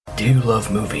Do you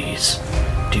love movies?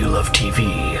 Do you love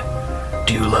TV?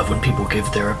 Do you love when people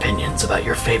give their opinions about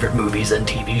your favorite movies and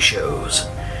TV shows?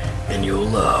 Then you'll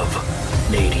love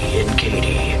Natey and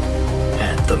Katy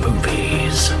at the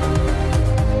movies.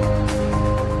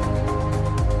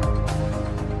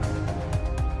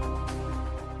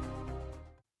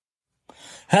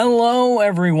 Hello,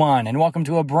 everyone, and welcome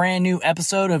to a brand new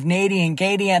episode of Natey and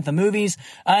Katy at the movies.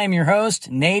 I am your host,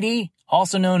 Natey,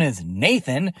 also known as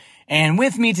Nathan, and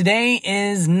with me today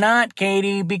is not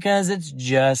Katy because it's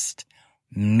just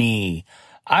me.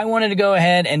 I wanted to go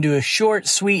ahead and do a short,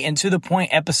 sweet, and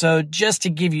to-the-point episode just to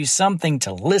give you something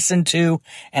to listen to,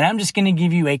 and I'm just going to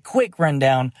give you a quick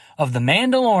rundown of The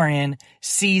Mandalorian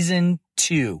Season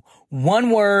 2. One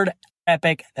word,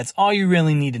 epic. That's all you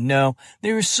really need to know.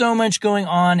 There was so much going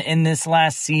on in this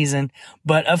last season,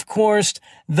 but of course,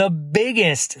 the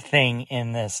biggest thing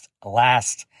in this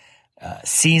last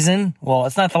season, well,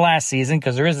 it's not the last season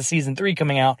because there is a season 3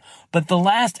 coming out, but the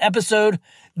last episode,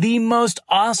 the most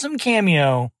awesome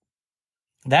cameo.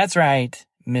 That's right,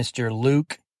 Mr.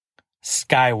 Luke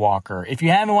Skywalker. If you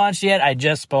haven't watched yet, I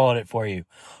just spoiled it for you.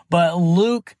 But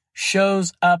Luke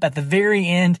shows up at the very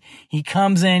end. He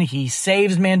comes in, he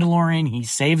saves Mandalorian, he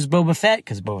saves Boba Fett,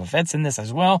 because Boba Fett's in this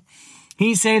as well.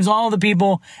 He saves all the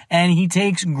people, and he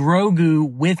takes Grogu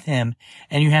with him,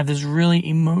 and you have this really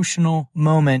emotional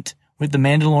moment with the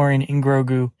Mandalorian and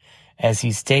Grogu as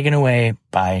he's taken away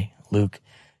by Luke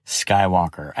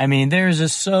Skywalker. I mean, there's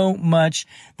just so much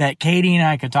that Katy and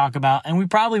I could talk about, and we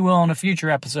probably will in a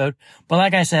future episode, but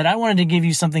like I said, I wanted to give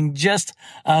you something just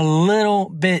a little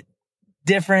bit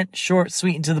different, short,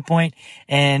 sweet, and to the point.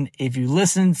 And if you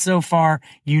listened so far,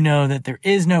 you know that there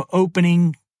is no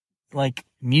opening, like,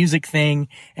 music thing,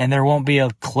 and there won't be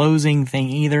a closing thing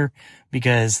either,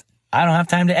 because I don't have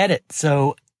time to edit.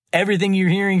 So everything you're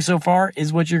hearing so far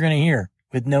is what you're going to hear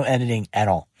with no editing at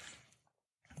all.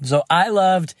 So I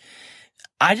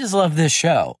just love this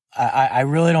show. I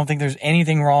really don't think there's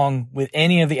anything wrong with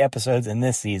any of the episodes in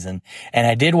this season. And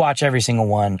I did watch every single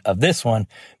one of this one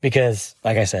because,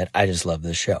 like I said, I just love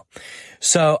this show.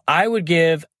 So I would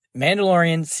give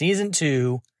Mandalorian Season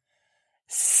 2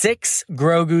 6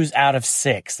 Grogus out of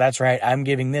 6. That's right. I'm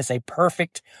giving this a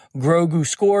perfect Grogu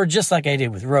score, just like I did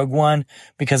with Rogue One,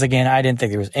 because again, I didn't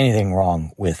think there was anything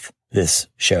wrong with this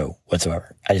show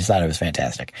whatsoever. I just thought it was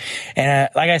fantastic. And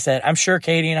like I said, I'm sure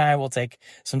Katy and I will take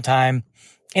some time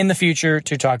in the future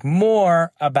to talk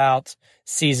more about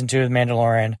Season 2 of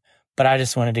Mandalorian, but I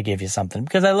just wanted to give you something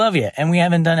because I love you, and we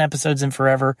haven't done episodes in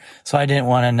forever, so I didn't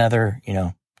want another,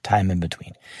 time in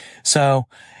between. So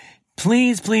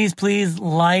please, please, please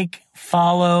like,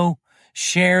 follow,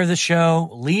 share the show,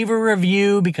 leave a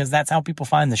review, because that's how people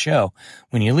find the show.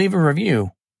 When you leave a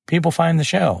review, people find the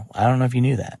show. I don't know if you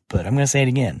knew that, but I'm going to say it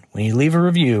again. When you leave a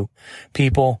review,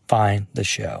 people find the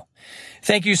show.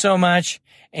 Thank you so much.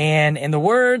 And in the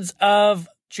words of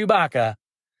Chewbacca,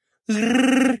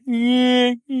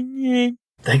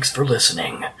 thanks for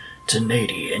listening to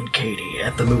Natey and Katy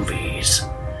at the movies.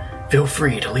 Feel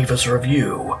free to leave us a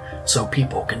review so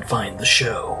people can find the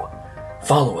show.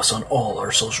 Follow us on all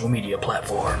our social media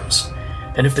platforms.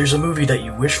 And if there's a movie that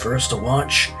you wish for us to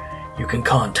watch, you can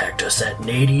contact us at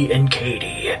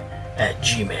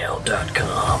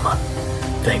nateyandkaty@gmail.com.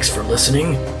 Thanks for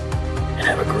listening, and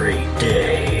have a great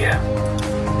day.